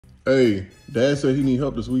Hey, Dad said he need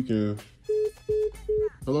help this weekend.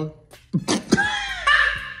 Hello?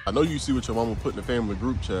 I know you see what your mama put in the family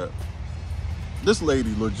group chat. This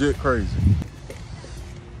lady legit crazy.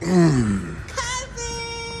 Cousin!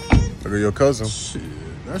 Look at your cousin. Shit,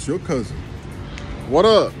 that's your cousin. What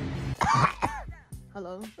up?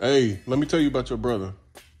 Hello? Hey, let me tell you about your brother.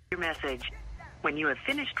 Your message. When you have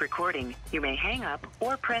finished recording, you may hang up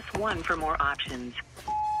or press 1 for more options.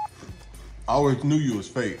 I always knew you was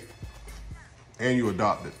fake. And you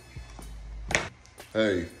adopted.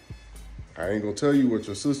 Hey, I ain't gonna tell you what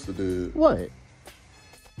your sister did. What?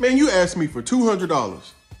 Man, you asked me for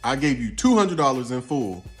 $200. I gave you $200 in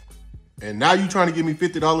full. And now you trying to give me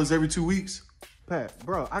 $50 every 2 weeks? Pat,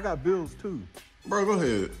 bro, I got bills too. Bro, go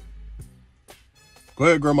ahead. Go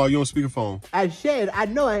ahead, Grandma, you on speakerphone. I said I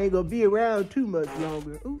know I ain't gonna be around too much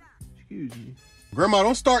longer. Ooh, excuse me. Grandma,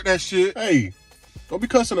 don't start that shit. Hey, don't be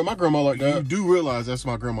cussing at my grandma like that. You do realize that's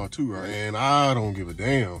my grandma too, right? And I don't give a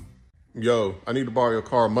damn. Yo, I need to borrow your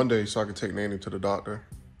car Monday so I can take Nanny to the doctor.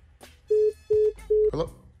 Hello?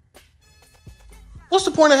 What's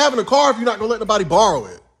the point of having a car if you're not gonna let nobody borrow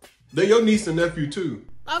it? They're your niece and nephew too.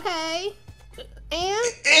 Okay. And?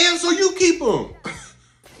 And so you keep them.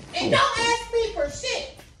 And don't ask me for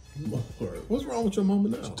shit. Lord, what's wrong with your mama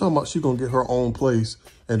now? Talking about she gonna get her own place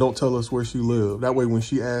and don't tell us where she live. That way when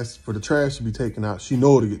she asks for the trash to be taken out, she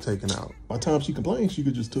know to get taken out. By the time she complained, she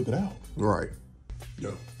could just took it out. Right.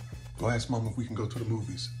 Yo, go ask Mama if we can go to the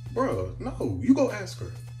movies. Bruh, no, you go ask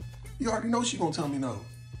her. You already know she gonna tell me no.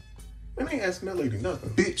 And I ain't asking that lady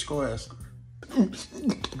nothing. Bitch, go ask her.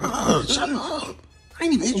 Shut up. I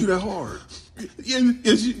ain't even hit you that hard.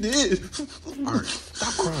 Yes, you did. All right,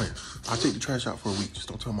 stop crying. I'll take the trash out for a week. Just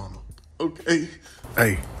don't tell Mama. Okay.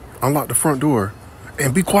 Hey, unlock the front door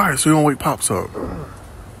and be quiet so you don't wake Pops up.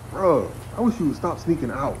 Bro, I wish you would stop sneaking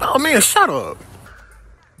out. Oh, man, shut up.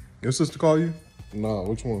 Your sister call you? Nah,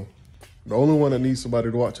 which one? The only one that needs somebody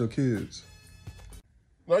to watch her kids.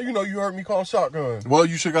 Now you know you heard me call shotgun. Well,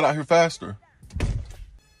 you should got out here faster.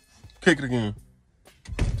 Kick it again.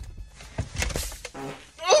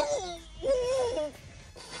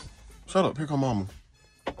 Shut up, here come Mama.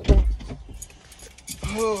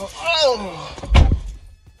 Who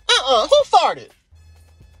farted?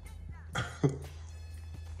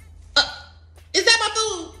 Is that my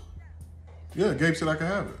food? Yeah, Gabe said I could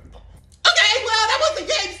have it. Okay, well, that wasn't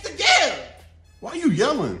Gabe's to give. Why you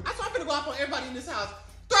yelling? I saw I'm gonna go off on everybody in this house.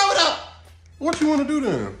 Throw it up. What you want to do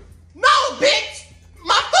then? No, bitch.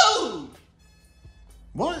 My food.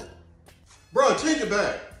 What? Bro, take it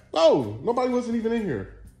back. No, nobody wasn't even in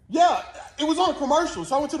here. Yeah, it was on a commercial,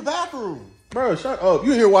 so I went to the bathroom. Bro, shut up.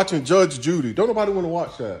 You here watching Judge Judy. Don't nobody want to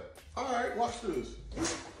watch that. All right, watch this.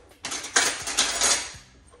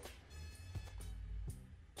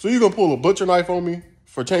 So you gonna pull a butcher knife on me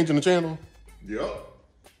for changing the channel? Yep.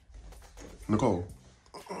 Nicole.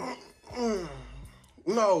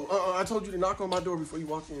 No, I told you to knock on my door before you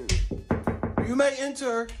walk in. You may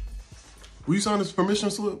enter. Will you sign this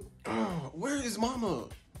permission slip? Where is Mama?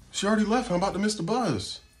 She already left. I'm about to miss the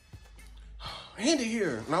bus. Hand it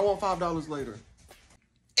here, and I want $5 later.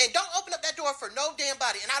 And don't open up that door for no damn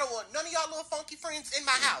body. And I don't want none of y'all little funky friends in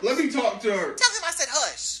my house. Let me talk to her. Tell him I said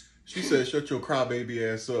hush. She said, shut your crybaby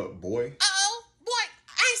ass up, boy. Uh-oh. Boy,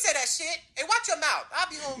 I ain't said that shit. Hey, watch your mouth. I'll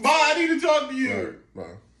be home. Bye, I need to talk to you. Right,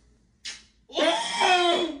 bye.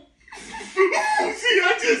 See,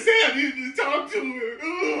 I just said I needed to talk to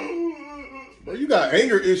her. Bro, you got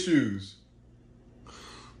anger issues.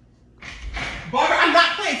 Barbara, I'm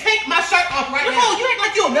not playing. Take my shirt off right now. Nicole, you act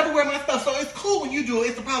like you'll never wear my stuff, so it's cool when you do it.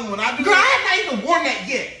 It's the problem when I do it. Girl, I have not even worn that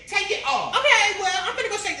yet. Take it off. Okay, well, I'm gonna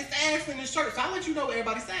go shake this ass in this shirt, so I'll let you know what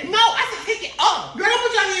everybody's saying. No, I said take it off. Girl, don't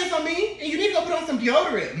put your hands on me, and you need to go put on some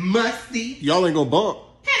deodorant. Musty. Y'all ain't gonna bump.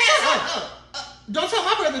 Hey, shut up. Don't tell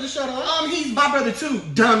my brother to shut up. He's my brother too,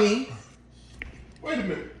 dummy. Wait a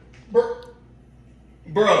minute.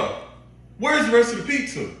 Bruh, where's the rest of the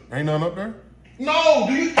pizza? Ain't none up there? No,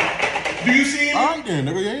 do you see it? All right then,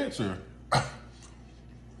 there go your answer.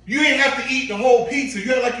 You ain't have to eat the whole pizza.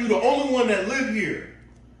 You act like you the only one that lived here.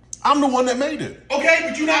 I'm the one that made it. Okay,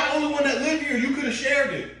 but you're not the only one that lived here. You could have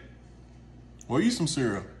shared it. Well, eat some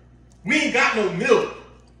cereal. We ain't got no milk.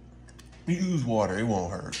 You use water, it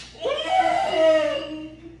won't hurt.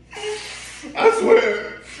 I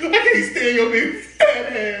swear, I can't stand your baby.